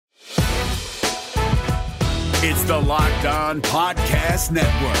It's the Locked On Podcast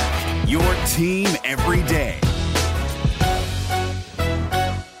Network, your team every day.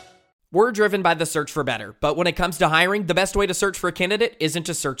 We're driven by the search for better, but when it comes to hiring, the best way to search for a candidate isn't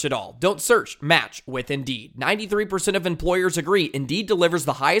to search at all. Don't search, match with Indeed. 93% of employers agree Indeed delivers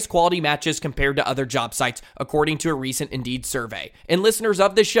the highest quality matches compared to other job sites, according to a recent Indeed survey. And listeners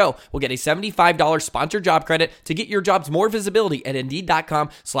of this show will get a $75 sponsored job credit to get your jobs more visibility at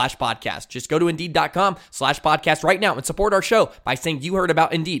Indeed.com/podcast. Just go to Indeed.com/podcast right now and support our show by saying you heard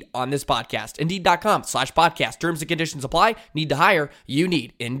about Indeed on this podcast. Indeed.com/podcast. Terms and conditions apply. Need to hire? You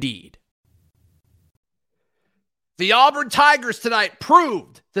need Indeed. The Auburn Tigers tonight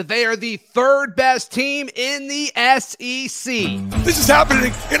proved that they are the third best team in the SEC. This is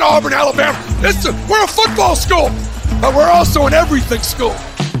happening in Auburn, Alabama. We're a football school, but we're also an everything school.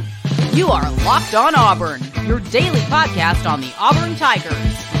 You are Locked On Auburn, your daily podcast on the Auburn Tigers.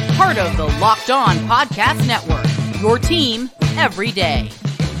 Part of the Locked On Podcast Network, your team every day.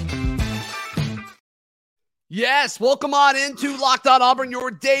 Yes, welcome on into Locked On Auburn,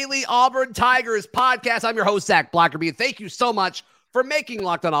 your daily Auburn Tigers podcast. I'm your host, Zach Blackerby, and thank you so much for making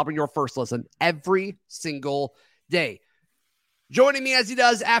Locked On Auburn your first listen every single day. Joining me as he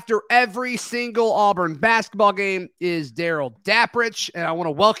does after every single Auburn basketball game is Daryl Dapprich, and I want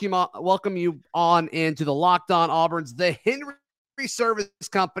to welcome you on into the Locked On Auburn's The Henry Service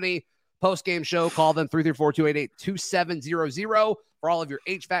Company post-game show. Call them 334-288-2700 for all of your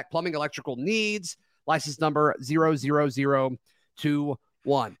HVAC, plumbing, electrical needs. License number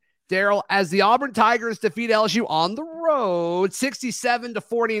 00021. Daryl, as the Auburn Tigers defeat LSU on the road,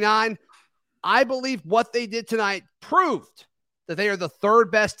 67-49, I believe what they did tonight proved that they are the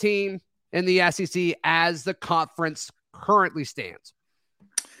third best team in the SEC as the conference currently stands.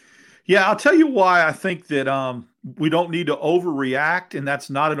 Yeah, I'll tell you why I think that we don't need to overreact, and that's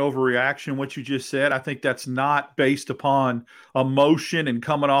not an overreaction, what you just said. I think that's not based upon emotion and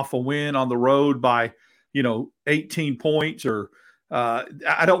coming off a win on the road by, 18 points. Or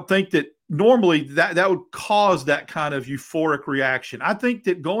I don't think that normally that would cause that kind of euphoric reaction. I think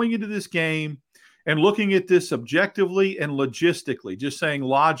that going into this game and looking at this objectively and logistically, just saying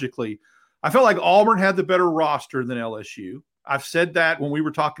logically, I felt like Auburn had the better roster than LSU. I've said that when we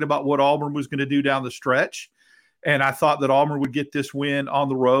were talking about what Auburn was going to do down the stretch, and I thought that Auburn would get this win on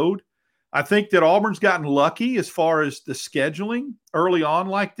the road. I think that Auburn's gotten lucky as far as the scheduling early on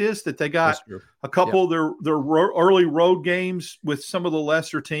like this, that they got a couple of their early road games with some of the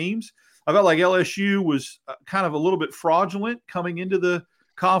lesser teams. I felt like LSU was kind of a little bit fraudulent coming into the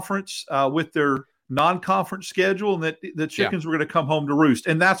conference with their non-conference schedule, and that the chickens were going to come home to roost,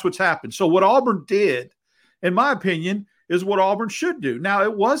 and that's what's happened. So what Auburn did, in my opinion, is what Auburn should do. Now,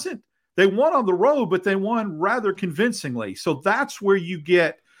 it wasn't – they won on the road, but they won rather convincingly. So that's where you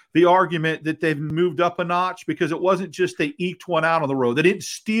get the argument that they've moved up a notch, because it wasn't just they eked one out on the road. They didn't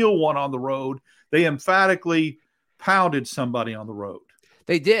steal one on the road. They emphatically pounded somebody on the road.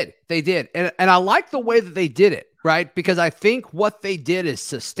 They did. And I like the way that they did it, right? Because I think what they did is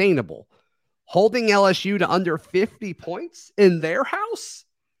sustainable. Holding LSU to under 50 points in their house,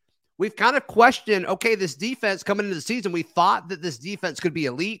 we've kind of questioned, okay, this defense coming into the season, we thought that this defense could be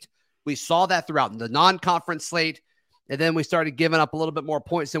elite. We saw that throughout the non-conference slate, and then we started giving up a little bit more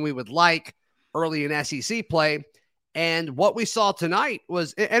points than we would like early in SEC play. And what we saw tonight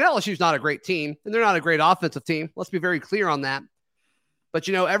was, and LSU's not a great team, and they're not a great offensive team. Let's be very clear on that. But,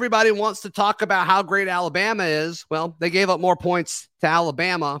 everybody wants to talk about how great Alabama is. Well, they gave up more points to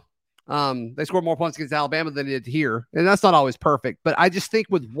Alabama. They scored more points against Alabama than they did here. And that's not always perfect. But I just think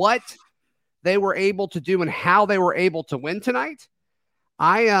with what they were able to do and how they were able to win tonight,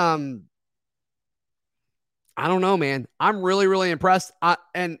 I don't know, man. I'm really, really impressed.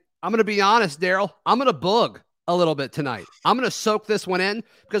 And I'm going to be honest, Daryl, I'm going to boog a little bit tonight. I'm going to soak this one in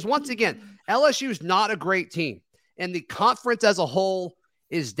because, once again, LSU is not a great team. And the conference as a whole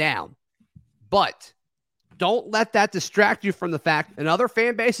is down. But don't let that distract you from the fact, and other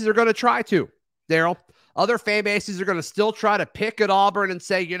fan bases are going to try to, Daryl. Other fan bases are going to still try to pick at Auburn and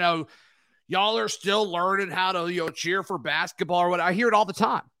say, y'all are still learning how to, cheer for basketball or what. I hear it all the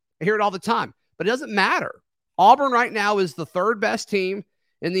time. But it doesn't matter. Auburn right now is the third best team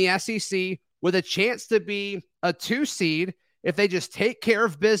in the SEC with a chance to be a 2 seed if they just take care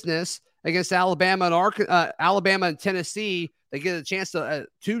of business against Alabama and Tennessee. They get a chance to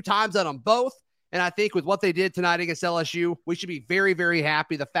 2 times at them both. And I think with what they did tonight against LSU, we should be very, very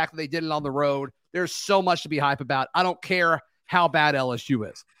happy. The fact that they did it on the road, there's so much to be hype about. I don't care how bad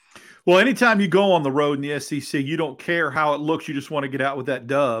LSU is. Well, anytime you go on the road in the SEC, you don't care how it looks. You just want to get out with that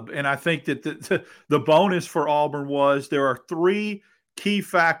dub. And I think that the bonus for Auburn was there are 3 key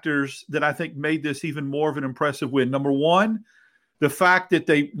factors that I think made this even more of an impressive win. Number one, the fact that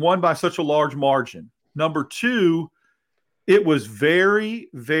they won by such a large margin. Number two, it was very,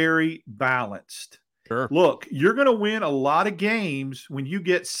 very balanced. Sure. Look, you're going to win a lot of games when you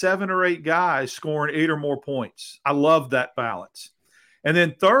get 7 or 8 guys scoring 8 or more points. I love that balance. And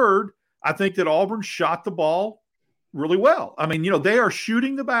then third, I think that Auburn shot the ball really well. I mean, they are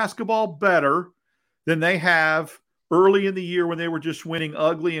shooting the basketball better than they have early in the year when they were just winning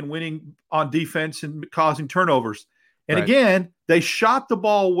ugly and winning on defense and causing turnovers. And Right. again, they shot the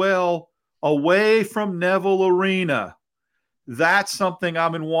ball well away from Neville Arena. That's something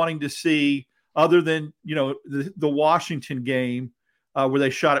I've been wanting to see, other than, the Washington game where they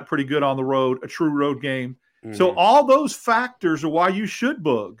shot it pretty good on the road, a true road game. Mm-hmm. So all those factors are why you should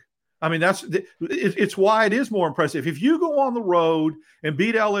boog. I mean, it's why it is more impressive. If you go on the road and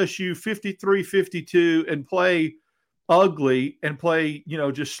beat LSU 53-52 and play ugly and play,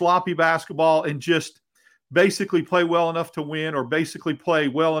 just sloppy basketball and just basically play well enough to win, or basically play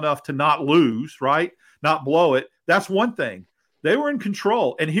well enough to not lose, right? Not blow it. That's one thing. They were in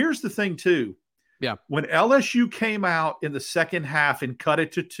control. And here's the thing too. Yeah. When LSU came out in the second half and cut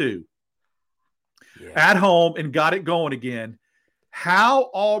it to 2 at home and got it going again, how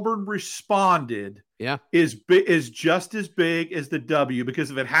Auburn responded is just as big as the W,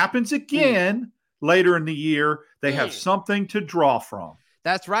 because if it happens again later in the year, they have something to draw from.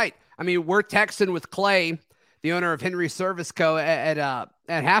 That's right. I mean, we're texting with Clay, the owner of Henry Service Co. at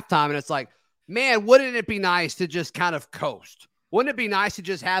halftime, and it's like, man, wouldn't it be nice to just kind of coast? Wouldn't it be nice to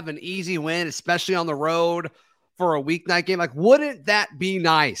just have an easy win, especially on the road for a weeknight game? Like, wouldn't that be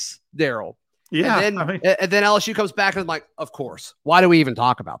nice, Daryl? Yeah. And then LSU comes back and I'm like, of course. Why do we even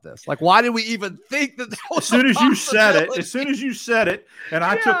talk about this? Like, why did we even think that was as soon as you said it, and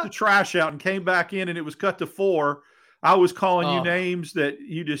I took the trash out and came back in and it was cut to 4, I was calling you names that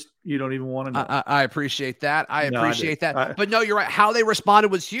you don't even want to know. I appreciate that. I appreciate that. But no, you're right. How they responded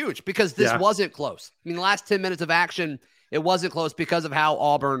was huge, because this wasn't close. I mean, the last 10 minutes of action, it wasn't close because of how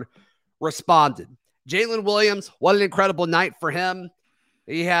Auburn responded. Jalen Williams, what an incredible night for him.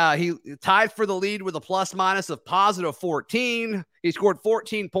 He tied for the lead with a plus-minus of positive 14. He scored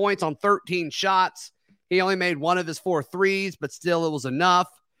 14 points on 13 shots. He only made 1 of his 4 threes, but still it was enough.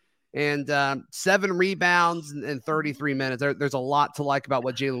 And 7 rebounds in 33 minutes. There's a lot to like about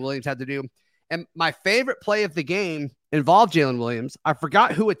what Jalen Williams had to do. And my favorite play of the game involved Jalen Williams. I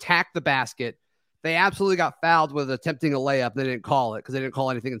forgot who attacked the basket. They absolutely got fouled with attempting a layup. They didn't call it because they didn't call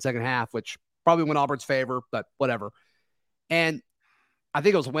anything in the second half, which probably went Auburn's favor, but whatever. And I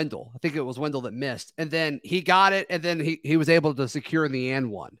think it was Wendell. I think it was Wendell that missed. And then he got it, and then he was able to secure in the end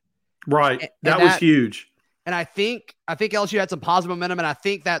one. Right. That was huge. And I think LSU had some positive momentum, and I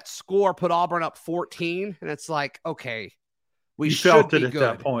think that score put Auburn up 14. And it's like, okay, we should be good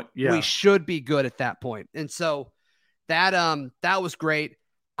at that point. Yeah. We should be good at that point. And so that was great.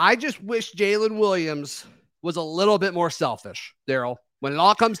 I just wish Jalen Williams was a little bit more selfish, Daryl. When it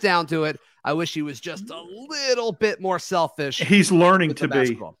all comes down to it, I wish he was just a little bit more selfish. He's learning to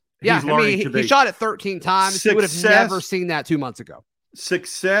be. Yeah, he shot it 13 times. You would have never seen that 2 months ago.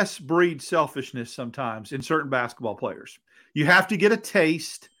 Success breeds selfishness sometimes in certain basketball players. You have to get a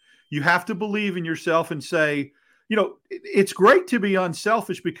taste. You have to believe in yourself and say, it's great to be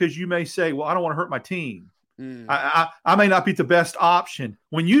unselfish, because you may say, well, I don't want to hurt my team. I may not be the best option.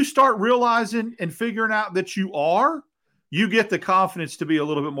 When you start realizing and figuring out that you are, you get the confidence to be a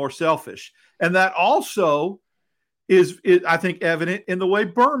little bit more selfish. And that also is I think, evident in the way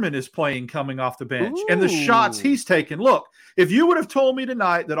Berman is playing coming off the bench and the shots he's taken. Look, if you would have told me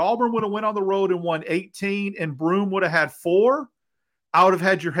tonight that Auburn would have went on the road and won 18 and Broome would have had 4, I would have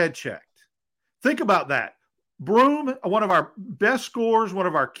had your head checked. Think about that. Broome, one of our best scorers, one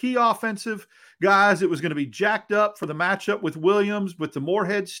of our key offensive guys, it was going to be jacked up for the matchup with Williams, with the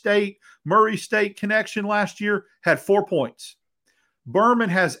Morehead State, Murray State connection last year, had 4 points. Berman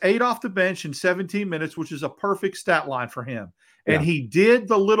has 8 off the bench in 17 minutes, which is a perfect stat line for him. And he did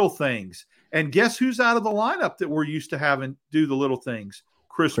the little things. And guess who's out of the lineup that we're used to having do the little things?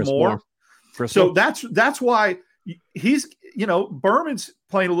 Chris Moore. So that's why he's, Berman's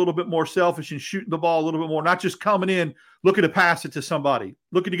playing a little bit more selfish and shooting the ball a little bit more, not just coming in, looking to pass it to somebody,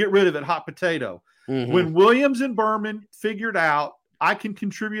 looking to get rid of it, hot potato. Mm-hmm. When Williams and Berman figured out I can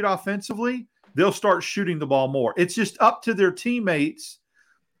contribute offensively, they'll start shooting the ball more. It's just up to their teammates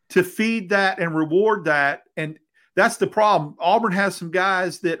to feed that and reward that. And that's the problem. Auburn has some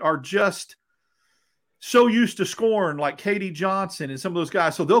guys that are just so used to scoring, like Katie Johnson and some of those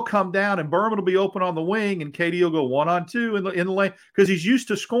guys. So they'll come down and Berman will be open on the wing and Katie will go 1-on-2 in the lane because he's used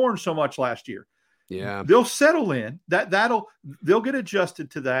to scoring so much last year. Yeah. They'll settle in. They'll get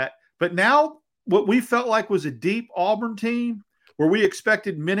adjusted to that. But now what we felt like was a deep Auburn team where we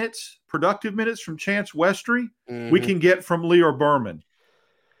expected productive minutes from Chance Westry, we can get from Leo Berman.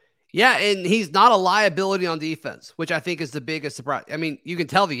 Yeah, and he's not a liability on defense, which I think is the biggest surprise. I mean, you can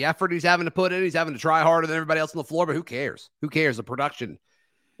tell the effort he's having to put in. He's having to try harder than everybody else on the floor, but who cares? Who cares? The production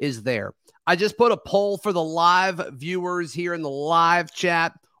is there. I just put a poll for the live viewers here in the live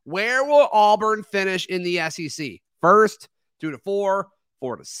chat. Where will Auburn finish in the SEC? First, 2-4,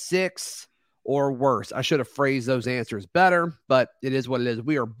 4-6, or worse? I should have phrased those answers better, but it is what it is.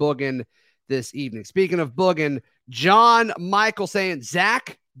 We are booging this evening. Speaking of booging, John Michael saying,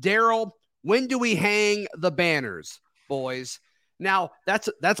 Zach, Daryl, when do we hang the banners, boys? Now, that's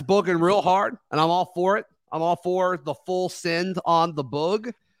booging real hard, and I'm all for it. I'm all for the full send on the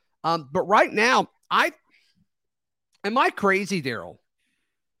boog. But right now, am I crazy, Daryl,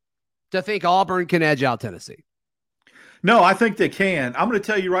 to think Auburn can edge out Tennessee? No, I think they can. I'm going to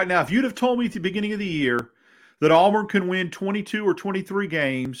tell you right now, if you'd have told me at the beginning of the year that Auburn can win 22 or 23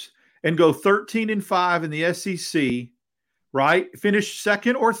 games and go 13-5 in the SEC, right? Finish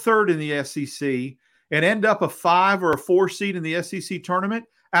second or third in the SEC and end up a 5 or a 4 seed in the SEC tournament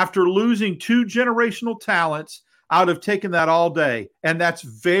after losing 2 generational talents, I would have taken that all day. And that's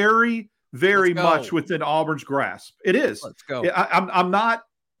very, very much within Auburn's grasp. It is. Let's go. I'm not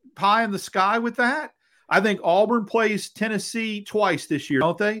pie in the sky with that. I think Auburn plays Tennessee twice this year,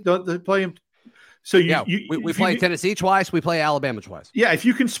 don't they? Don't they play them? So we play Tennessee twice. We play Alabama twice. Yeah, if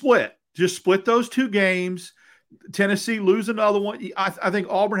you can just split those 2 games. Tennessee lose another one. I think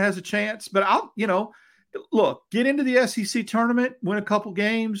Auburn has a chance, but look, get into the SEC tournament, win a couple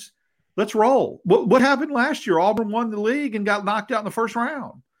games. Let's roll. What happened last year? Auburn won the league and got knocked out in the first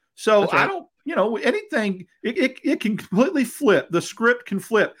round. So right. I don't, anything, it can completely flip. The script can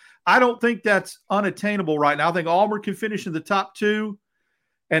flip. I don't think that's unattainable right now. I think Auburn can finish in the top 2.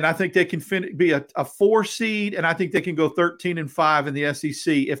 And I think they can be a 4 seed, and I think they can go 13-5 in the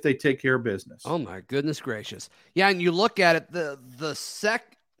SEC if they take care of business. Oh my goodness gracious! Yeah, and you look at it, the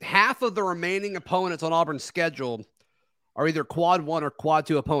half of the remaining opponents on Auburn's schedule are either quad 1 or quad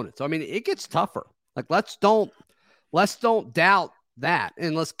 2 opponents. So I mean, it gets tougher. Like let's don't doubt that,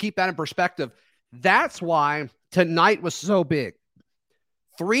 and let's keep that in perspective. That's why tonight was so big.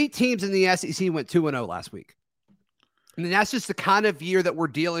 3 teams in the SEC went 2-0 last week. I mean, that's just the kind of year that we're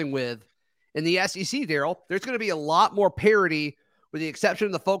dealing with in the SEC, Daryl. There's going to be a lot more parity, with the exception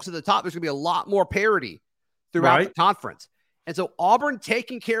of the folks at the top. There's going to be a lot more parity throughout the conference. And so Auburn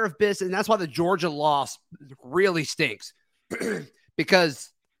taking care of business, and that's why the Georgia loss really stinks,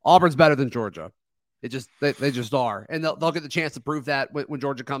 because Auburn's better than Georgia. They just are. And they'll get the chance to prove that when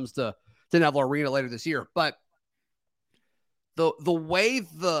Georgia comes to Neville Arena later this year. But the way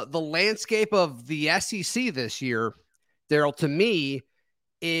the landscape of the SEC this year, Daryl, to me,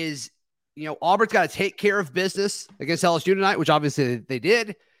 is, Auburn's got to take care of business against LSU tonight, which obviously they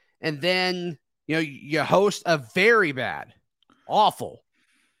did. And then, you host a very bad, awful,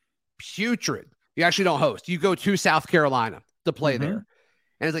 putrid. You actually don't host. You go to South Carolina to play there.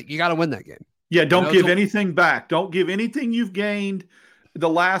 And it's like, you got to win that game. Yeah, don't give anything back. Don't give anything you've gained the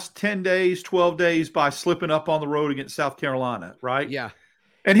last 10 days, 12 days by slipping up on the road against South Carolina, right? Yeah.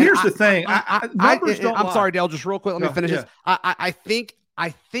 And here's the thing. I'm sorry, Dale, just real quick. Let me finish this. I think,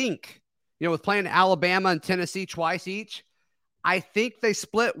 with playing Alabama and Tennessee twice each, I think they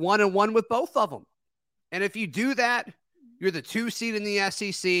split 1-1 with both of them. And if you do that, you're the 2 seed in the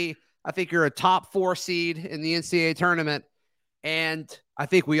SEC. I think you're a top 4 seed in the NCAA tournament. And I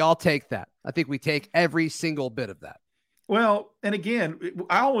think we all take that. I think we take every single bit of that. Well, and again,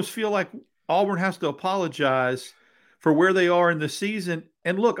 I almost feel like Auburn has to apologize for where they are in the season.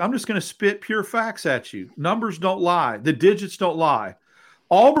 And look, I'm just going to spit pure facts at you. Numbers don't lie. The digits don't lie.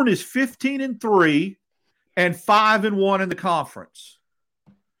 Auburn is 15-3 and 5-1 in the conference.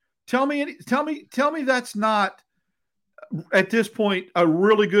 Tell me that's not, at this point, a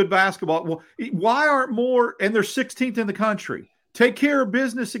really good basketball. Well, why aren't more? And they're 16th in the country. Take care of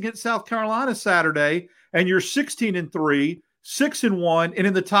business against South Carolina Saturday, and you're 16-3, 6-1, and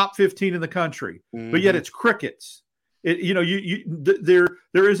in the top 15 in the country. But yet it's crickets. There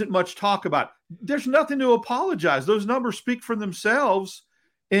isn't much talk about it. There's nothing to apologize. Those numbers speak for themselves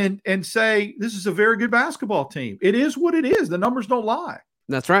and say this is a very good basketball team. It is what it is. The numbers don't lie.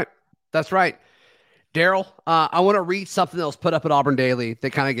 That's right. Daryl, I want to read something that was put up at Auburn Daily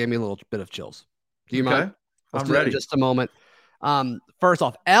that kind of gave me a little bit of chills. Do you mind? I'm ready. In just a moment. First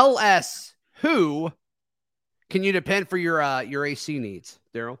off, LS, who can you depend for your AC needs,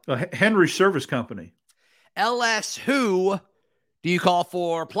 Daryl? Henry Service Company. LS, who do you call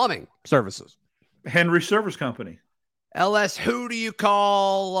for plumbing services? Henry Service Company. LS, who do you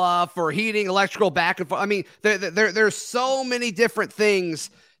call for heating, electrical, back and forth? I mean, there's so many different things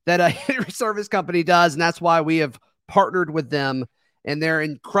that a Henry Service Company does, and that's why we have partnered with them and their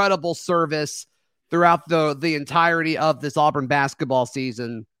incredible service throughout the entirety of this Auburn basketball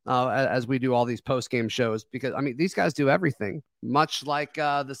season as we do all these post-game shows. Because, I mean, these guys do everything, much like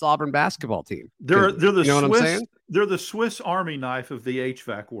this Auburn basketball team. They're the you know Swiss, what I'm saying? They're the Swiss Army knife of the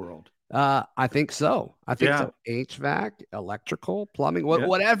HVAC world. I think so. So. HVAC, electrical, plumbing,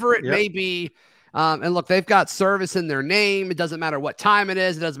 whatever it may be. And look, they've got service in their name. It doesn't matter what time it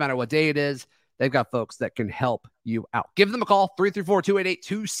is. It doesn't matter what day it is. They've got folks that can help you out. Give them a call,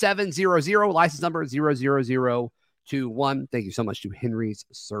 334-288-2700, license number 00021. Thank you so much to Henry's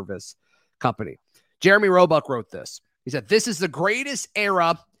Service Company. Jeremy Roebuck wrote this. He said, "This is the greatest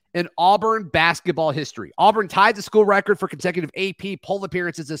era in Auburn basketball history. Auburn tied the school record for consecutive AP poll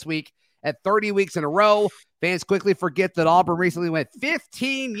appearances this week at 30 weeks in a row. Fans quickly forget that Auburn recently went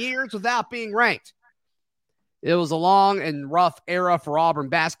 15 years without being ranked. It was a long and rough era for Auburn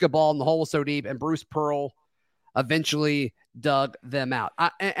basketball, and the hole was so deep, and Bruce Pearl eventually dug them out."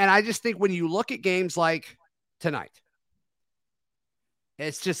 I just think when you look at games like tonight,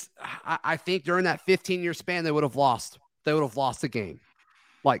 it's just, I think during that 15-year span, they would have lost. They would have lost the game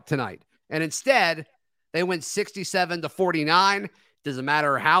like tonight. And instead, they went 67-49. Doesn't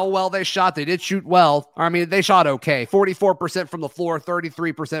matter how well they shot. They did shoot well. I mean, they shot okay. 44% from the floor,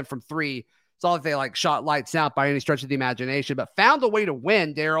 33% from three. It's not like they shot lights out by any stretch of the imagination, but found a way to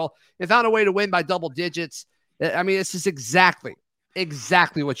win, Daryl. They found a way to win by double digits. I mean, it's just exactly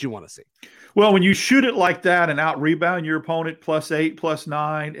what you want to see. Well, when you shoot it like that and out rebound your opponent +8,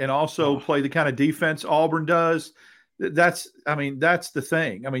 +9, and also play the kind of defense Auburn does, that's the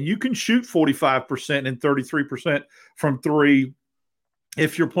thing. I mean, you can shoot 45% and 33% from three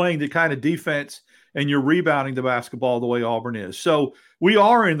if you're playing the kind of defense and you're rebounding the basketball the way Auburn is. So we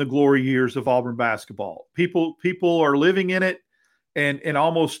are in the glory years of Auburn basketball. People are living in it and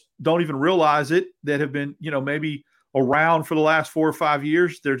almost don't even realize it, that have been, maybe around for the last 4 or 5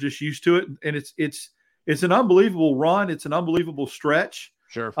 years. They're just used to it. And it's an unbelievable run. It's an unbelievable stretch.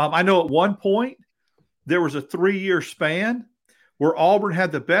 Sure. I know at one point there was a 3-year span where Auburn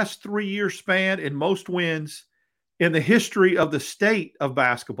had the best 3-year span and most wins in the history of the state of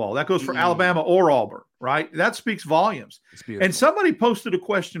basketball. That goes for Alabama or Auburn, right? That speaks volumes. And somebody posted a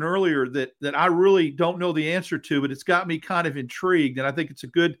question earlier that I really don't know the answer to, but it's got me kind of intrigued. And I think it's a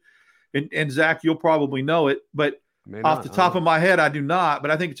good, and Zach, you'll probably know it, but off the top of my head, I do not, but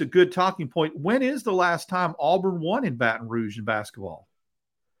I think it's a good talking point. When is the last time Auburn won in Baton Rouge in basketball?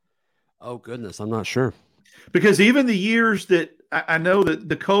 Oh, goodness. I'm not sure. Because even the years that I know that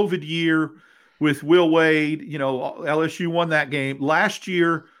the COVID year with Will Wade, LSU won that game. Last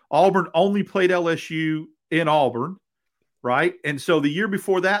year, Auburn only played LSU in Auburn, right? And so the year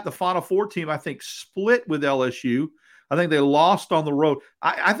before that, the Final Four team, I think, split with LSU. I think they lost on the road.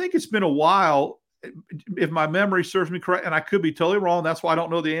 I think it's been a while, if my memory serves me correct, and I could be totally wrong. That's why I don't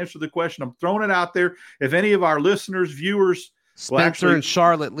know the answer to the question. I'm throwing it out there. If any of our listeners, viewers, Spencer and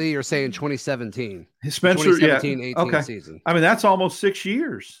Charlotte Lee are saying 2017. Spencer, 2017-18 season. I mean, that's almost 6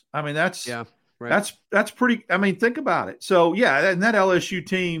 years. I mean, that's right. That's pretty. I mean, think about it. So yeah, and that LSU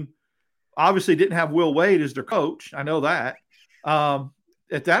team obviously didn't have Will Wade as their coach. I know that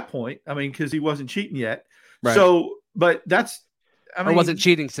at that point. I mean, because he wasn't cheating yet. Right. So, but that's. I mean, or wasn't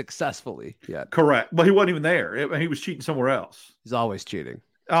cheating successfully yet. Correct, but he wasn't even there. He was cheating somewhere else. He's always cheating.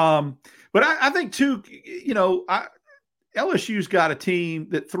 But I think too, LSU's got a team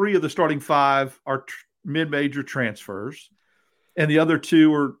that 3 of the starting 5 are mid-major transfers, and the other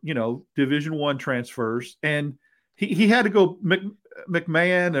 2 are, Division I transfers. And he had to go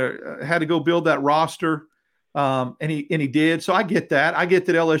McMahon had to go build that roster, and he did. So I get that. I get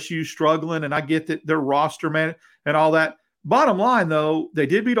that LSU's struggling, and I get that their roster man and all that. Bottom line, though, they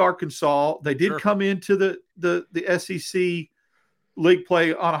did beat Arkansas. They did come into the SEC league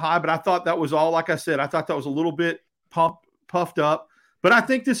play on a high, but I thought that was all. Like I said, I thought that was a little bit puffed up. But I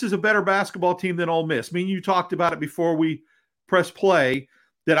think this is a better basketball team than Ole Miss. I mean, you talked about it before we press play,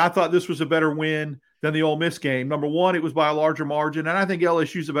 that I thought this was a better win than the Ole Miss game. Number one, it was by a larger margin, and I think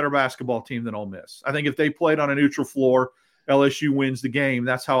LSU's a better basketball team than Ole Miss. I think if they played on a neutral floor, LSU wins the game.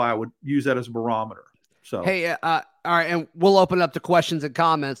 That's how I would use that as a barometer. So hey, all right, and we'll open up to questions and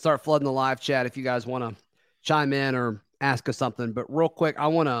comments. Start flooding the live chat if you guys want to chime in or ask us something. But real quick, I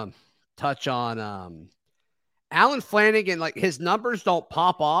want to touch on Alan Flanagan. Like, his numbers don't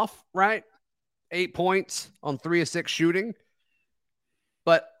pop off, right? 8 points on 3 of 6 shooting.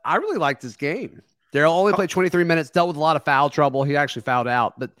 But I really liked this game. Daryl only played 23 minutes, dealt with a lot of foul trouble. He actually fouled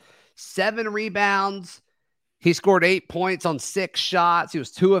out, but 7 rebounds. He scored 8 points on 6 shots. He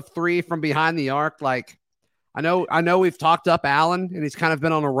was 2 of 3 from behind the arc. Like, I know we've talked up Allen, and he's kind of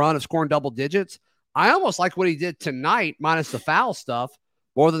been on a run of scoring double digits. I almost like what he did tonight, minus the foul stuff,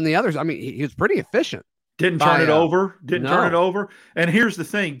 more than the others. I mean, he was pretty efficient. Didn't turn it over. And here's the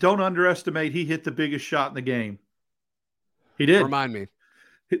thing. Don't underestimate he hit the biggest shot in the game. He did. Remind me.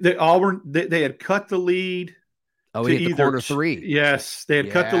 Auburn, they had cut the lead. Oh, he hit the corner 3. Yes, they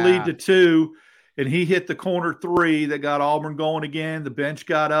had cut the lead to 2. And he hit the corner 3 that got Auburn going again. The bench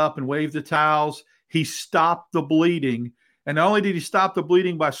got up and waved the towels. He stopped the bleeding. And not only did he stop the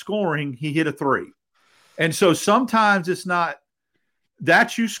bleeding by scoring, he hit a 3. And so sometimes it's not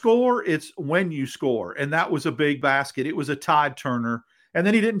that you score, it's when you score. And that was a big basket. It was a tide turner. And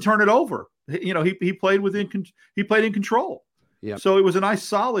then he didn't turn it over. You know, he played in control. Yeah. So it was a nice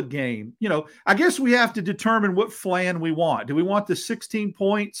solid game. You know, I guess we have to determine what Flan we want. Do we want the 16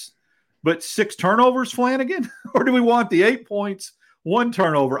 points but 6 turnovers, Flanagan? Or do we want the 8 points, 1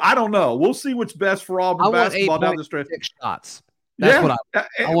 turnover? I don't know. We'll see what's best for Auburn basketball down the stretch. 6 shots. That's what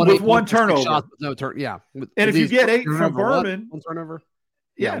I want. With 1 turnover. Shots with no turn. Yeah. And if you get 8 from Berman. 1 turnover.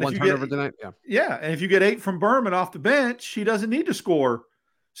 Yeah, 1 turnover tonight. Yeah. Yeah. And if you get 8 from Berman off the bench, he doesn't need to score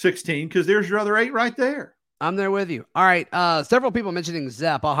 16 because there's your other 8 right there. I'm there with you. All right. Several people mentioning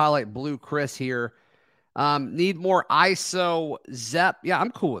Zepp. I'll highlight Blue Chris here. Need more ISO Zepp. Yeah,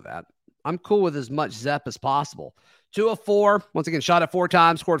 I'm cool with that. I'm cool with as much Zepp as possible. 2 of 4. Once again, shot it 4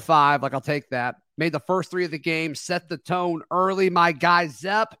 times, scored 5. Like, I'll take that. Made the first 3 of the game. Set the tone early. My guy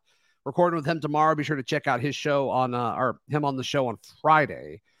Zepp. Recording with him tomorrow. Be sure to check out his show on him on the show on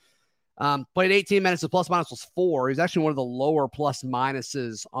Friday. Played 18 minutes. The plus minus was 4. He's actually one of the lower plus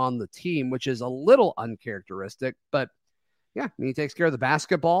minuses on the team, which is a little uncharacteristic. But yeah, I mean, he takes care of the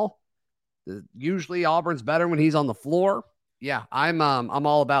basketball. Usually Auburn's better when he's on the floor. Yeah, I'm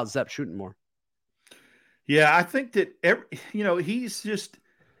all about Zepp shooting more. Yeah, I think that he's just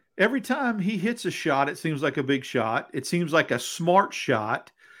every time he hits a shot, it seems like a big shot. It seems like a smart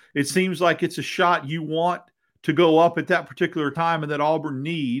shot. It seems like it's a shot you want to go up at that particular time and that Auburn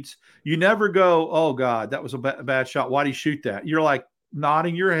needs. You never go, oh God, that was a bad shot. Why'd he shoot that? You're like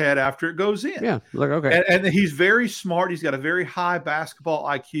nodding your head after it goes in. Yeah, like okay. And he's very smart. He's got a very high basketball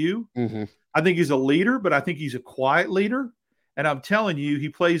IQ. Mm-hmm. I think he's a leader, but I think he's a quiet leader. And I'm telling you, he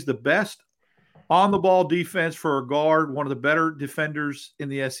plays the best on-the-ball defense for a guard, one of the better defenders in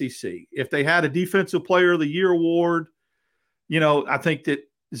the SEC. If they had a Defensive Player of the Year award, I think that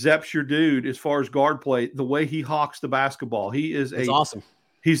Zepp's your dude as far as guard play. The way he hawks the basketball, That's awesome.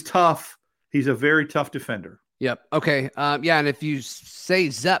 He's tough. He's a very tough defender. Yep. Okay. Yeah, and if you say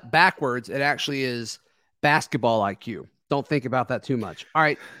Zepp backwards, it actually is basketball IQ. Don't think about that too much. All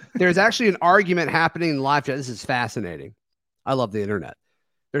right. There's actually an argument happening in live chat. This is fascinating. I love the internet.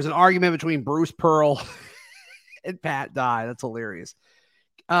 There's an argument between Bruce Pearl and Pat Dye. That's hilarious.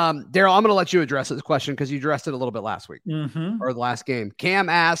 Daryl, I'm going to let you address this question because you addressed it a little bit last week or the last game. Cam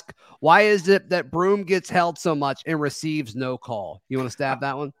asked, why is it that Broom gets held so much and receives no call? You want to stab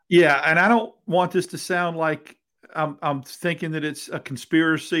that one? Yeah, and I don't want this to sound like I'm thinking that it's a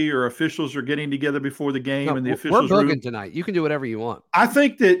conspiracy or officials are getting together before the game and the officials. We're booging tonight. You can do whatever you want. I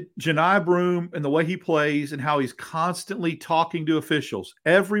think that Janai Broom and the way he plays and how he's constantly talking to officials,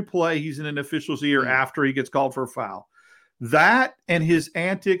 every play he's in an official's ear after he gets called for a foul. That and his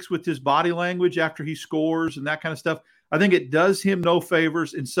antics with his body language after he scores and that kind of stuff, I think it does him no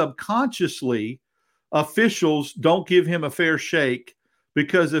favors. And subconsciously, officials don't give him a fair shake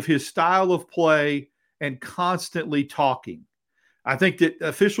because of his style of play and constantly talking. I think that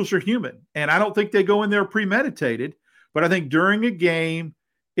officials are human, and I don't think they go in there premeditated, but I think during a game,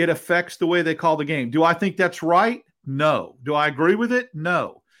 it affects the way they call the game. Do I think that's right? No. Do I agree with it?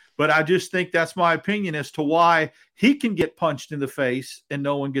 No. But I just think that's my opinion as to why he can get punched in the face and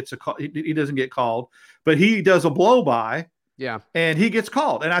no one gets a call. He doesn't get called, but he does a blow by. Yeah. And he gets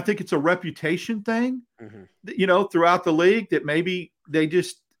called. And I think it's a reputation thing, throughout the league that maybe they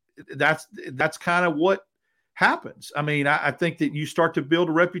just, that's kind of what happens. I mean, I think that you start to build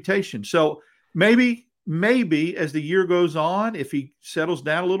a reputation. So maybe as the year goes on, if he settles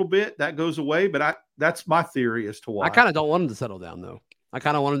down a little bit, that goes away. But that's my theory as to why. I kind of don't want him to settle down, though. I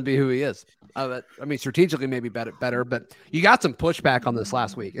kind of want him to be who he is. I mean, strategically, maybe better, but you got some pushback on this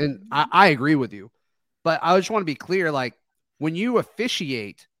last week. And I agree with you. But I just want to be clear, like, when you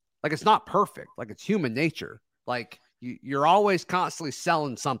officiate, like, it's not perfect. Like, it's human nature. Like, you're always constantly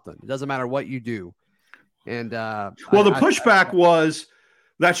selling something. It doesn't matter what you do. And the pushback was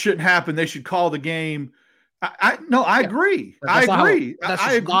that shouldn't happen. They should call the game. I agree. I agree.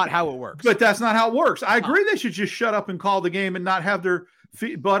 That's not how it works. But that's not how it works. I agree. They should just shut up and call the game and not have their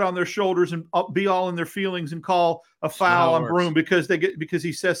butt on their shoulders and be all in their feelings and call a foul on Broom because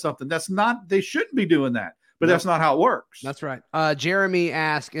he says something. They shouldn't be doing that, but that's not how it works. That's right. Jeremy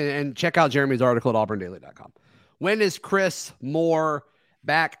asked, and check out Jeremy's article at auburndaily.com. When is Chris Moore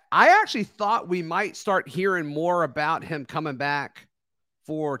back? I actually thought we might start hearing more about him coming back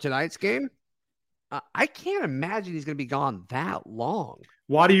for tonight's game. I can't imagine he's going to be gone that long.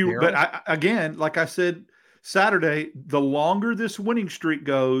 Why do you? But again, like I said Saturday, the longer this winning streak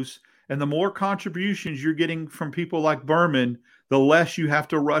goes and the more contributions you're getting from people like Berman, the less you have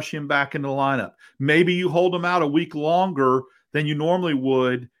to rush him back into the lineup. Maybe you hold him out a week longer than you normally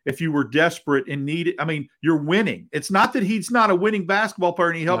would if you were desperate and needed. I mean, you're winning. It's not that he's not a winning basketball player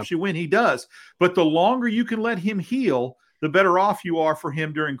and he helps you win. He does. But the longer you can let him heal, the better off you are for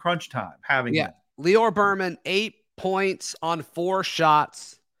him during crunch time having him. Lior Berman, 8 points on 4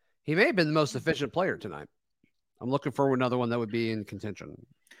 shots. He may have been the most efficient player tonight. I'm looking for another one that would be in contention.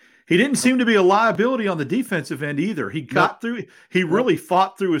 He didn't seem to be a liability on the defensive end either. He got through. He really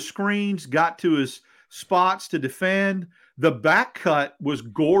fought through his screens, got to his spots to defend. The back cut was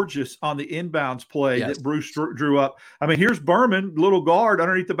gorgeous on the inbounds play that Bruce drew up. I mean, here's Berman, little guard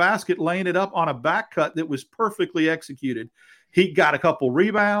underneath the basket, laying it up on a back cut that was perfectly executed. He got a couple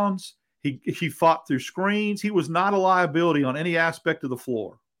rebounds. He fought through screens. He was not a liability on any aspect of the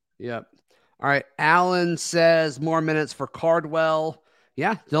floor. Yep. All right. Allen says more minutes for Cardwell.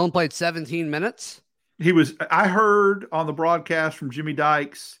 Yeah. Dylan played 17 minutes. I heard on the broadcast from Jimmy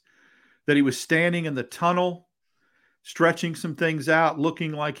Dykes that he was standing in the tunnel, stretching some things out,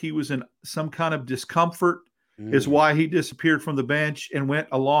 looking like he was in some kind of discomfort is why he disappeared from the bench and went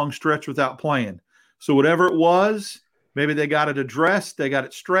a long stretch without playing. So whatever it was, maybe they got it addressed, they got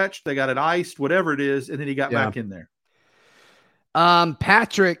it stretched, they got it iced, whatever it is, and then he got back in there.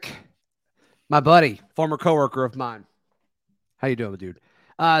 Patrick, my buddy, former coworker of mine. How you doing, dude?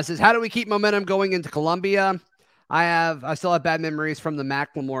 Says, how do we keep momentum going into Columbia? I still have bad memories from the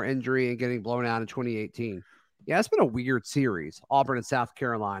Macklemore injury and getting blown out in 2018. Yeah, it's been a weird series, Auburn and South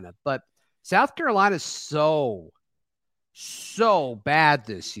Carolina. But South Carolina is so bad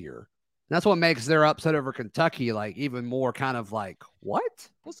this year. That's what makes their upset over Kentucky like even more kind of like, what?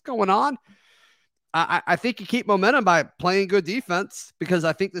 What's going on? I think you keep momentum by playing good defense because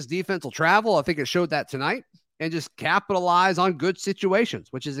I think this defense will travel. I think it showed that tonight and just capitalize on good situations,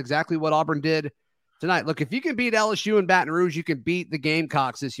 which is exactly what Auburn did tonight. Look, if you can beat LSU and Baton Rouge, you can beat the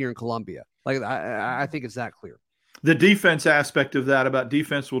Gamecocks this year in Columbia. Like I think it's that clear. The defense aspect of that about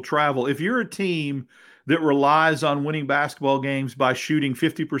defense will travel. If you're a team that relies on winning basketball games by shooting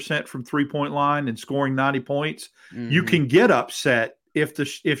 50% from 3-point line and scoring 90 points, you can get upset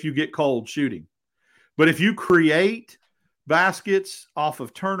if you get cold shooting. But if you create baskets off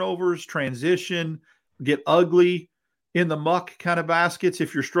of turnovers, transition, get ugly in the muck kind of baskets,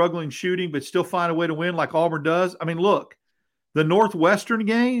 if you're struggling shooting but still find a way to win like Auburn does. I mean, look, the Northwestern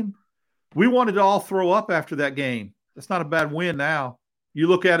game, we wanted to all throw up after that game. That's not a bad win now. You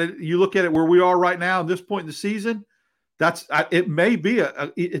look at it where we are right now at this point in the season. It may be a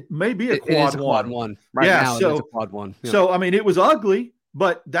quad one. Right now, it's a quad one. Yeah. So I mean, it was ugly,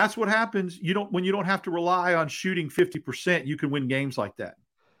 but that's what happens. When you don't have to rely on shooting 50%, you can win games like that.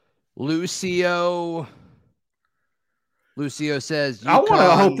 Lucio says, I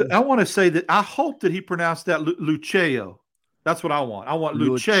want to say that I hope that he pronounced that Luceo. That's what I want. I want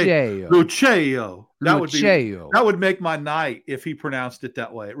Luceo. That would make my night if he pronounced it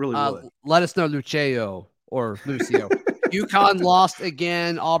that way. It really would. Let us know, Luceo or Lucio. UConn lost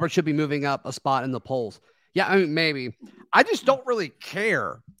again. Auburn should be moving up a spot in the polls. Yeah, I mean, maybe. I just don't really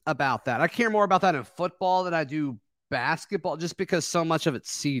care about that. I care more about that in football than I do basketball, just because so much of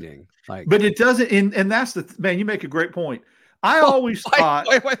it's seeding. But it doesn't. And that's man. You make a great point. I always thought.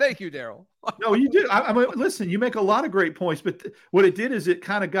 Wait, thank you, Daryl. No, you did. I mean, listen, you make a lot of great points, but what it did is it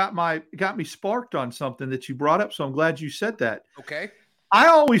kind of got me sparked on something that you brought up. So I'm glad you said that. Okay. I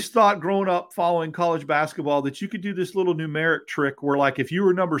always thought growing up following college basketball that you could do this little numeric trick where, like, if you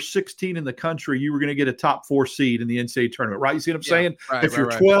were number 16 in the country, you were going to get a top 4 seed in the NCAA tournament, right? You see what I'm saying? Right, if you're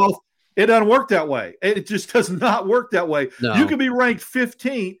 12, it doesn't work that way. It just does not work that way. No. You could be ranked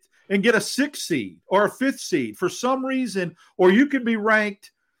 15th and get a 6th seed or a 5th seed for some reason, or you could be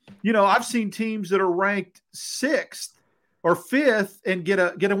ranked, I've seen teams that are ranked 6th or 5th and get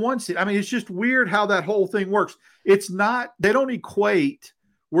a 1 seed. I mean, it's just weird how that whole thing works. It's not, they don't equate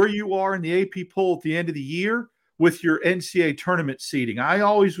where you are in the AP poll at the end of the year with your NCAA tournament seeding. I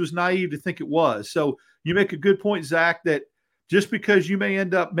always was naive to think it was. So you make a good point, Zach, that just because you may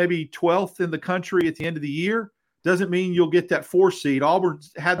end up maybe 12th in the country at the end of the year doesn't mean you'll get that 4 seed. Auburn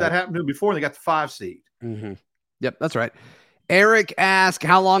had that happen to them before, and they got the 5 seed. Mm-hmm. Yep, that's right. Eric asked,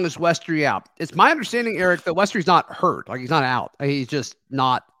 how long is Westry out? It's my understanding, Eric, that Westry's not hurt. Like, he's not out. He's just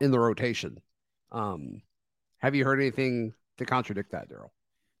not in the rotation. Have you heard anything to contradict that, Daryl?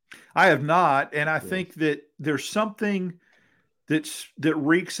 I have not. And I think that there's something that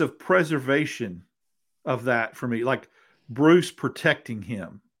reeks of preservation of that for me. Like Bruce protecting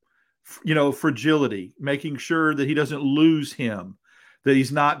him, fragility, making sure that he doesn't lose him, that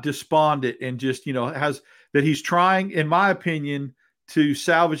he's not despondent and just, that he's trying, in my opinion, to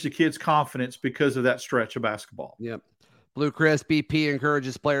salvage the kid's confidence because of that stretch of basketball. Yep. Blue Chris BP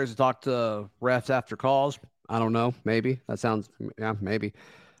encourages players to talk to refs after calls. I don't know. Maybe. That sounds, maybe.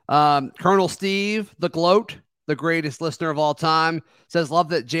 Colonel Steve, the gloat, the greatest listener of all time, says, love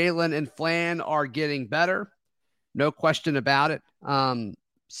that Jalen and Flan are getting better. No question about it.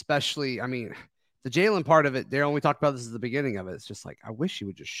 Especially, the Jalen part of it, Darryl, we talked about this at the beginning of it. It's just like, I wish he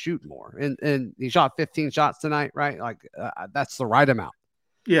would just shoot more. And he shot 15 shots tonight, right? Like, that's the right amount.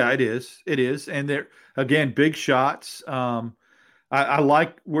 Yeah, it is. It is. And they're, again, big shots. I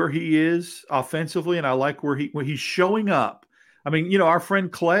like where he is offensively, and I like when he's showing up. Our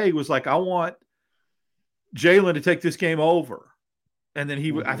friend Clay was like, I want Jalen to take this game over. And then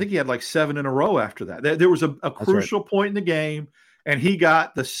I think he had like 7 in a row after that. There was a crucial point in the game, and he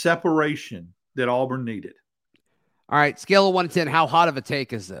got the separation that Auburn needed. All right, scale of 1 to 10, how hot of a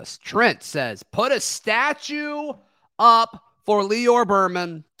take is this? Trent says, put a statue up for Lior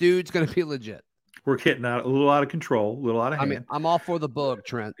Berman. Dude's going to be legit. We're getting a little out of control, a little out of hand. I'm all for the boog,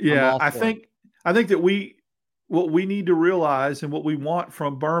 Trent. Yeah, I think that what we need to realize and what we want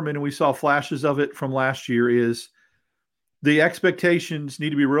from Berman, and we saw flashes of it from last year, is the expectations need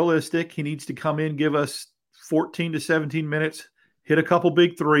to be realistic. He needs to come in, give us 14 to 17 minutes, hit a couple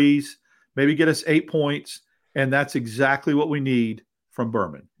big threes, maybe get us 8 points, and that's exactly what we need from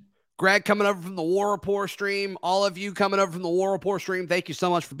Berman. Greg coming over from the War Report stream. All of you coming over from the War Report stream, thank you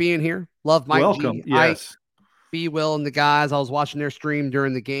so much for being here. Love Mike Welcome. G, yes. B, Will, and the guys. I was watching their stream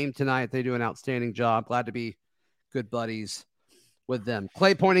during the game tonight. They do an outstanding job. Glad to be good buddies with them.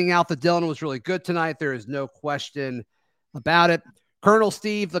 Clay pointing out that Dylan was really good tonight. There is no question about it. Colonel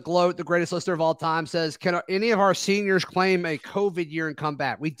Steve, the gloat, the greatest listener of all time, says, can any of our seniors claim a COVID year and come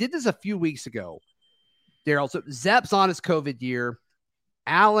back? We did this a few weeks ago, Daryl. So Zepp's on his COVID year.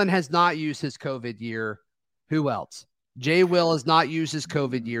 Allen has not used his COVID year. Who else? Jay Will has not used his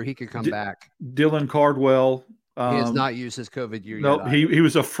COVID year. He could come back. Dylan Cardwell. He has not used his COVID year yet. No, he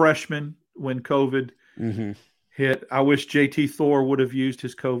was a freshman when COVID hit. I wish JT Thor would have used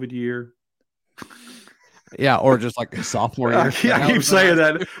his COVID year. Yeah, or just like a sophomore year. I keep saying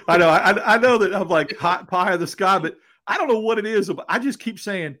that. I know. I know that I'm like hot pie in the sky, but I don't know what it is. I just keep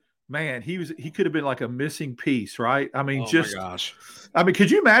saying, man, he could have been like a missing piece, right? My gosh.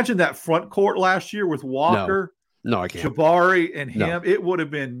 Could you imagine that front court last year with Walker, no I can't. Jabari, and him? No. It would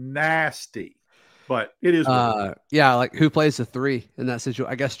have been nasty. But it is. Yeah, like who plays the 3 in that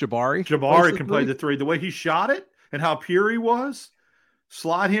situation? I guess Jabari. Jabari can play the 3. The way he shot it and how pure he was,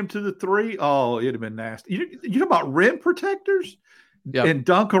 slide him to the 3. Oh, it'd have been nasty. You know about rim protectors and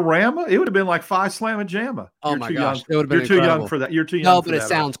Dunkarama? It would have been like 5 slam and jamma. Oh my gosh, it would have been. You're too young for that. You're too young. No, but it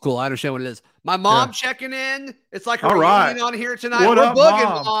sounds cool. I understand what it is. My mom checking in. It's like a reunion on here tonight. What We're up,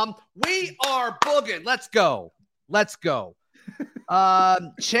 booging, Mom? We are booging. Let's go.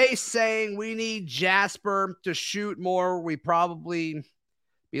 Chase saying we need Jasper to shoot more. We probably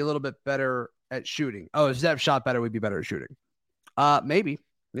be a little bit better at shooting. Oh, if Zeb shot better, we'd be better at shooting. Maybe.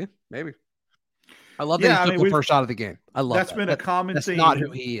 Yeah, maybe. I love that he took the first shot of the game. I love that's been a common theme. That's not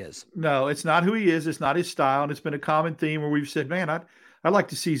who he is. No, it's not who he is. It's not his style. And it's been a common theme where we've said, man, I'd like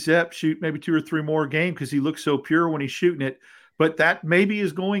to see Zepp shoot maybe 2 or 3 more a game because he looks so pure when he's shooting it. But that maybe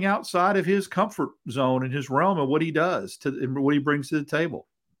is going outside of his comfort zone and his realm of what he does and what he brings to the table.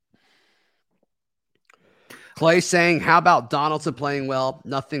 Clay saying, how about Donaldson playing well?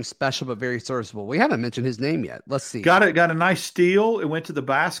 Nothing special, but very serviceable. We haven't mentioned his name yet. Let's see. Got a nice steal. It went to the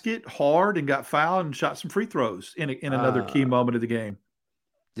basket hard and got fouled and shot some free throws in another key moment of the game.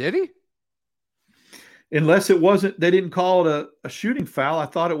 Did he? Unless it wasn't, they didn't call it a shooting foul. I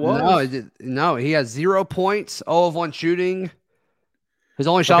thought it was. No, he has 0 points, 0 of 1 shooting. His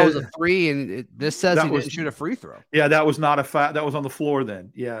only shot was a 3, and this says he didn't shoot a free throw. Yeah, that was not a foul. That was on the floor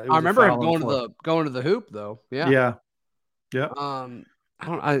then. Yeah, I remember him going to the hoop though. Yeah.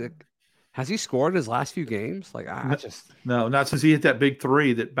 Has he scored his last few games? Like no, not since he hit that big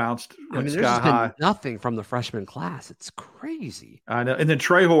 3 that bounced there's sky high. Been nothing from the freshman class. It's crazy. I know. And then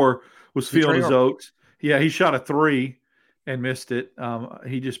Trehor was feeling his oats. Yeah, he shot a 3 and missed it.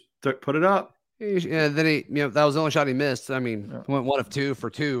 He just put it up. Yeah, then that was the only shot he missed. I mean, went 1 of 2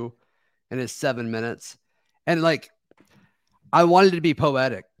 for 2 in his 7 minutes. And like, I wanted to be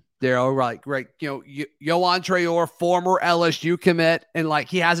poetic. Daryl, right, Yohan Traore, former LSU commit, and like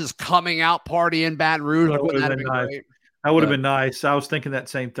he has his coming out party in Baton Rouge. Like, wouldn't that have been nice. great? That would have been nice. I was thinking that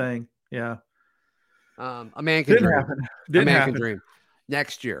same thing. Yeah. A man can Didn't dream. happen. Didn't happen. Can dream.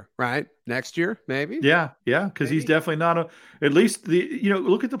 Next year, right? Next year, maybe. Yeah, because he's definitely not at least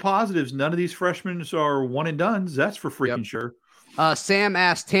look at the positives. None of these freshmen are one and dones. That's for freaking sure. Sam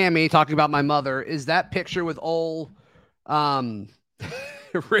asked Tammy, talking about my mother, is that picture with old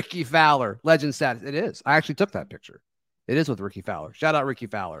Ricky Fowler, legend status? It is. I actually took that picture. It is with Ricky Fowler. Shout out Ricky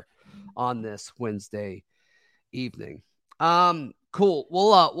Fowler on this Wednesday evening. Cool.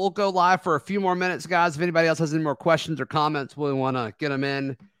 We'll go live for a few more minutes, guys. If anybody else has any more questions or comments, we want to get them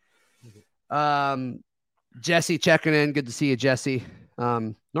in. Jesse checking in. Good to see you, Jesse.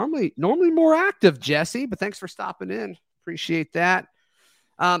 Normally more active, Jesse, but thanks for stopping in. Appreciate that.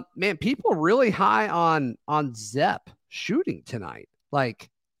 Man, people are really high on Zepp shooting tonight. Like,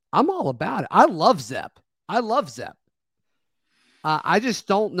 I'm all about it. I love Zepp. I just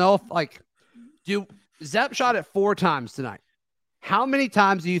don't know if Zepp shot it 4 times tonight. How many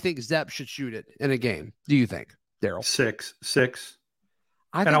times do you think Zepp should shoot it in a game? Do you think, Daryl? 6.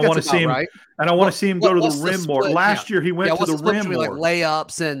 I want to see him. Right. And I want to see him go to the rim more. Last year he went to the rim more. Like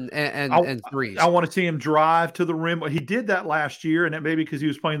layups and threes. I want to see him drive to the rim. He did that last year, and that maybe because he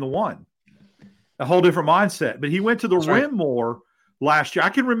was playing the 1. A whole different mindset. But he went to the rim more last year. I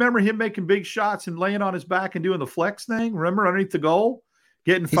can remember him making big shots and laying on his back and doing the flex thing. Remember, underneath the goal,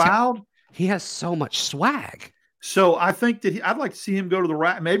 getting fouled. He has so much swag. So I think that I'd like to see him go to the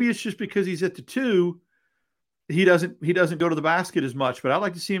rack. Maybe it's just because he's at the 2. He doesn't go to the basket as much, but I'd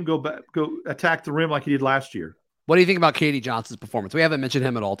like to see him go attack the rim like he did last year. What do you think about Katie Johnson's performance? We haven't mentioned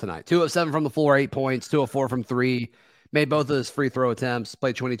him at all tonight. 2 of 7 from the floor, 8 points, 2 of 4 from 3, made both of his free throw attempts,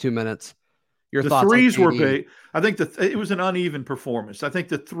 played 22 minutes. Your thoughts? The threes were big. I think it was an uneven performance. I think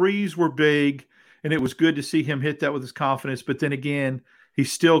the threes were big, and it was good to see him hit that with his confidence. But then again,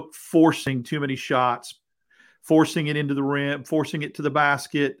 he's still forcing too many shots, forcing it into the rim, forcing it to the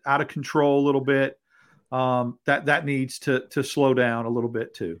basket, out of control a little bit. That needs to slow down a little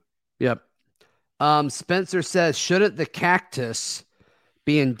bit too. Yep. Spencer says, shouldn't the cactus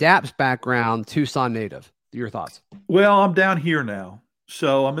be in Dap's background, Tucson native? Your thoughts? Well, I'm down here now,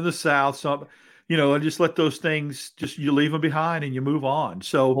 so I'm in the South. So, I just let those things you leave them behind and you move on.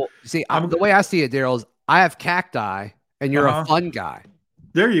 So, see, the way I see it, Daryl, is I have cacti and you're a fun guy.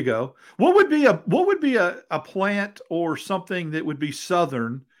 There you go. What would be a plant or something that would be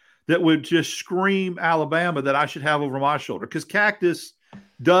Southern that would just scream Alabama that I should have over my shoulder? Because cactus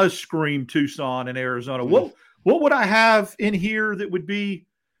does scream Tucson and Arizona. What would I have in here that would be,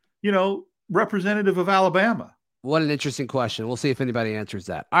 representative of Alabama? What an interesting question. We'll see if anybody answers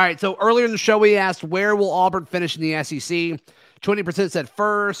that. All right. So earlier in the show, we asked, where will Auburn finish in the SEC? 20% said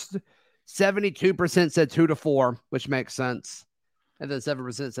first, 72% said 2-4, which makes sense. And then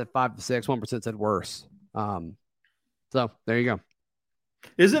 7% said 5-6, 1% said worse. So there you go.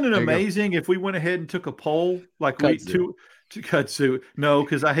 Isn't it amazing if we went ahead and took a poll like to Kudzu? No,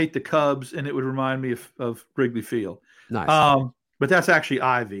 because I hate the Cubs and it would remind me of Wrigley Field. Nice. But that's actually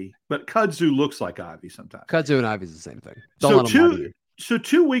Ivy. But Kudzu looks like Ivy sometimes. Kudzu and Ivy is the same thing. So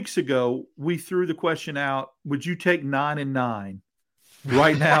 2 weeks ago, we threw the question out, would you take 9-9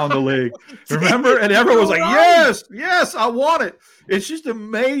 right now in the league? Remember? And everyone was like, yes, I want it. It's just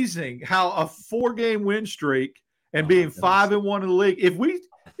amazing how a 4-game win streak and being 5-1 in the league.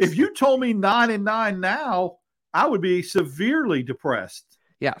 If you told me 9-9 now, I would be severely depressed.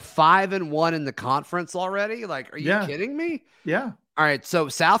 Yeah, 5-1 in the conference already. Like, are you kidding me? Yeah. All right, so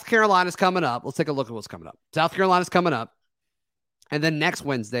South Carolina's coming up. Let's take a look at what's coming up. South Carolina's coming up. And then next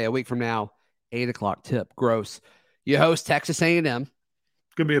Wednesday, a week from now, 8:00 tip. Gross. You host Texas A&M.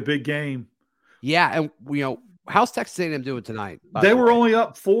 It's going to be a big game. Yeah, and, how's Texas A&M doing tonight? They were only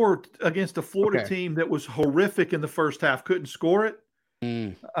up 4 against a Florida team that was horrific in the first half. Couldn't score it.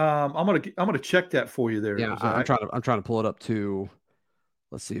 I'm gonna check that for you there. Yeah, I'm trying to pull it up too.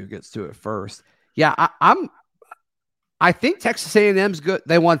 Let's see who gets to it first. Yeah, I think Texas A&M's good.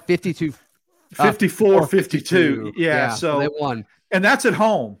 They won 54-52. Yeah, so they won. And that's at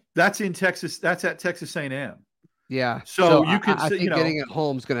home. That's in Texas. That's at Texas A&M. Yeah. So you can I think getting it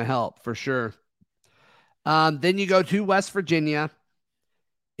home is going to help for sure. Then you go to West Virginia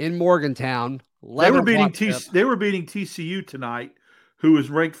in Morgantown. They were beating TCU tonight, who was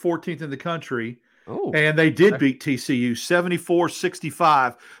ranked 14th in the country. Oh, and they did beat TCU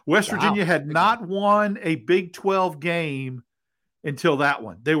 74-65. West Virginia had not won a Big 12 game until that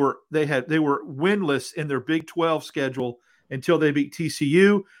one. They were winless in their Big 12 schedule until they beat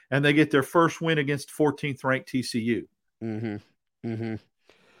TCU, and they get their first win against 14th ranked TCU.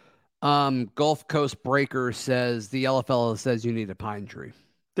 Gulf Coast Breaker says the LFL says you need a pine tree.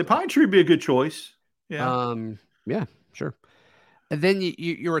 The pine tree would be a good choice. Yeah. Yeah, sure. And then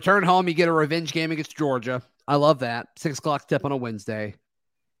you return home, you get a revenge game against Georgia. I love that. 6 o'clock tip on a Wednesday.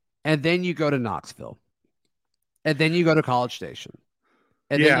 And then you go to Knoxville. And then you go to College Station.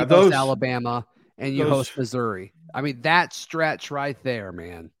 And then you host Alabama and you host Missouri. I mean, that stretch right there,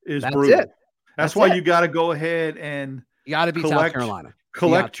 man, is that's brutal. It. That's why you got to go ahead and you got to beat South Carolina.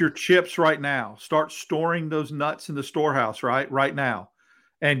 Collect your chips right now. Start storing those nuts in the storehouse right now.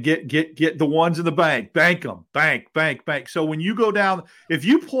 And get the ones in the bank. Bank them. Bank. So when you go down, if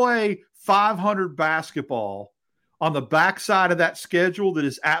you play 500 basketball on the backside of that schedule that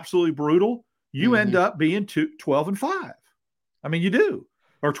is absolutely brutal, you end up being 12-5. I mean, you do.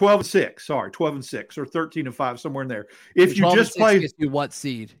 Or 12-6. Sorry, 12-6 or 13-5, somewhere in there. If you just play, gets you what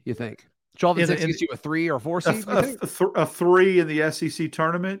seed you think? 12-6 gets you a 3 or 4 seed. A 3 in the SEC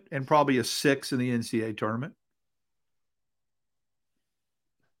tournament and probably a 6 in the NCAA tournament.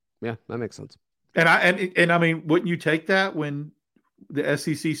 Yeah, that makes sense. And I mean, wouldn't you take that when the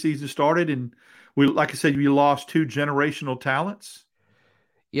SEC season started and like I said, we lost 2 generational talents?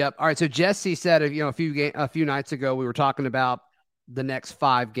 Yep. All right. So Jesse said, a few nights ago, we were talking about the next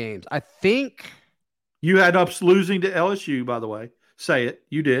 5 games. I think you had us losing to LSU. By the way, say it.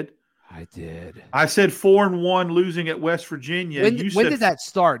 You did. I did. I said 4-1 losing at West Virginia. When did that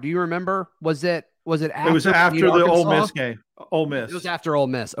start? Do you remember? Was it after? It was after the Ole Miss game. Ole Miss. It was after Ole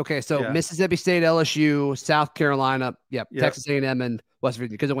Miss. Okay, so Mississippi State, LSU, South Carolina, Texas A&M, and West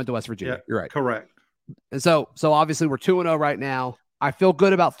Virginia, because it went to West Virginia. Yep. You're right. Correct. And so obviously we're 2-0 right now. I feel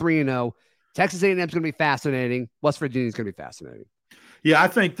good about 3-0. Texas A&M is going to be fascinating. West Virginia is going to be fascinating. Yeah, I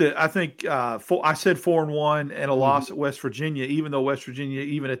think I said 4-1 and a loss at West Virginia, even though West Virginia,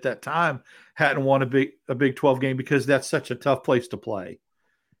 even at that time, hadn't won a Big 12 game, because that's such a tough place to play.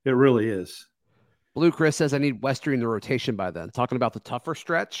 It really is. Blue Chris says I need Western in the rotation by then. Talking about the tougher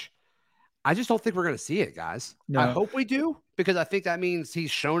stretch. I just don't think we're going to see it, guys. No. I hope we do, because I think that means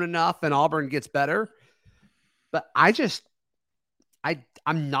he's shown enough and Auburn gets better. But I'm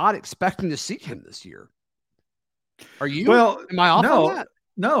not expecting to see him this year. Are you? Well, am I off on that?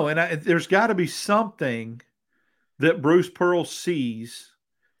 No, and there's got to be something that Bruce Pearl sees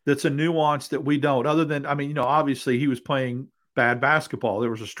that's a nuance that we don't. Other than, obviously he was playing bad basketball.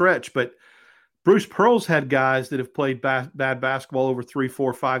 There was a stretch, but Bruce Pearl's had guys that have played bad basketball over 3,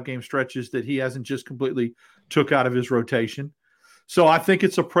 4, 5 game stretches that he hasn't just completely took out of his rotation. So I think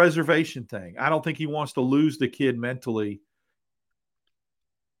it's a preservation thing. I don't think he wants to lose the kid mentally.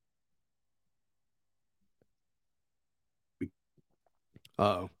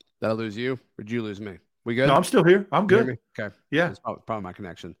 Uh-oh. Did I lose you? Or did you lose me? We good? No, I'm still here. I'm good. Okay. Yeah. It's probably my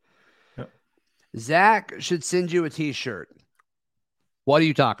connection. Yep. Zach should send you a T-shirt. What are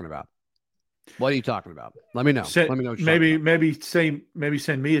you talking about? Let me know. Let me know. Maybe send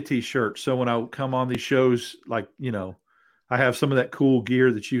me a T-shirt. So when I come on these shows, I have some of that cool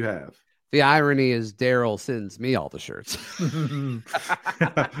gear that you have. The irony is Daryl sends me all the shirts.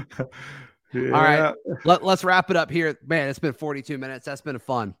 Yeah. All right, let's wrap it up here. Man, it's been 42 minutes. That's been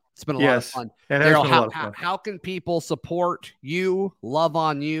fun. It's been a lot of fun. Daryl, how can people support you, love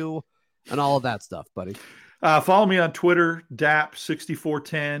on you, and all of that stuff, buddy? Follow me on Twitter,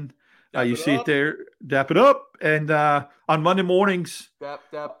 DAP6410. You see it there. Dap it up. And on Monday mornings, dap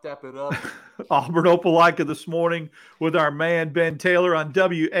it up. Auburn Opelika this morning with our man Ben Taylor on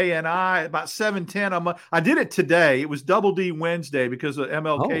WANI about 7:10. I did it today. It was Double D Wednesday because of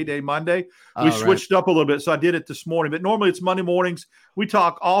MLK Day Monday. We switched up a little bit, so I did it this morning. But normally it's Monday mornings. We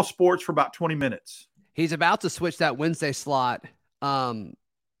talk all sports for about 20 minutes. He's about to switch that Wednesday slot when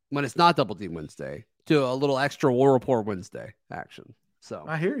it's not Double D Wednesday to a little extra War Report Wednesday action. So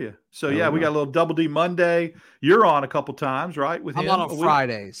I hear you. So we got a little Double D Monday. You're on a couple times, right? With I'm him? on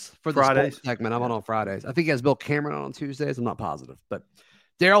Fridays for the sports segment. I'm on Fridays. I think he has Bill Cameron on Tuesdays. I'm not positive, but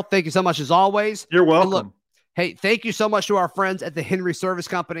Daryl, thank you so much as always. You're welcome. Look, hey, thank you so much to our friends at the Henry Service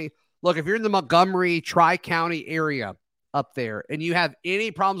Company. Look, if you're in the Montgomery Tri-County area up there and you have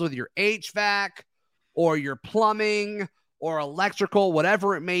any problems with your HVAC or your plumbing or electrical,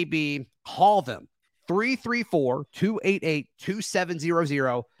 whatever it may be, call them.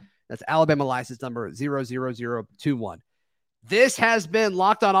 334-288-2700. That's Alabama license number 00021. This has been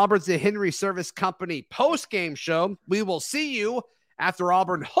Locked on Auburn's The Henry Service Company post-game show. We will see you after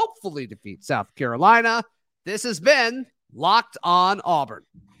Auburn hopefully defeats South Carolina. This has been Locked on Auburn.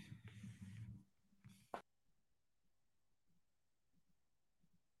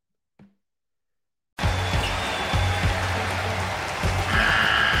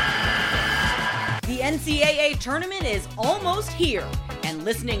 The NCAA tournament is almost here, and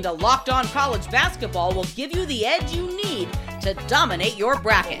listening to Locked On College Basketball will give you the edge you need to dominate your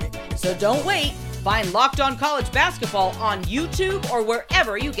bracket. So don't wait. Find Locked On College Basketball on YouTube or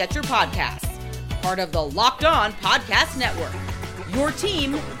wherever you get your podcasts. Part of the Locked On Podcast Network. Your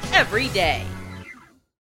team every day.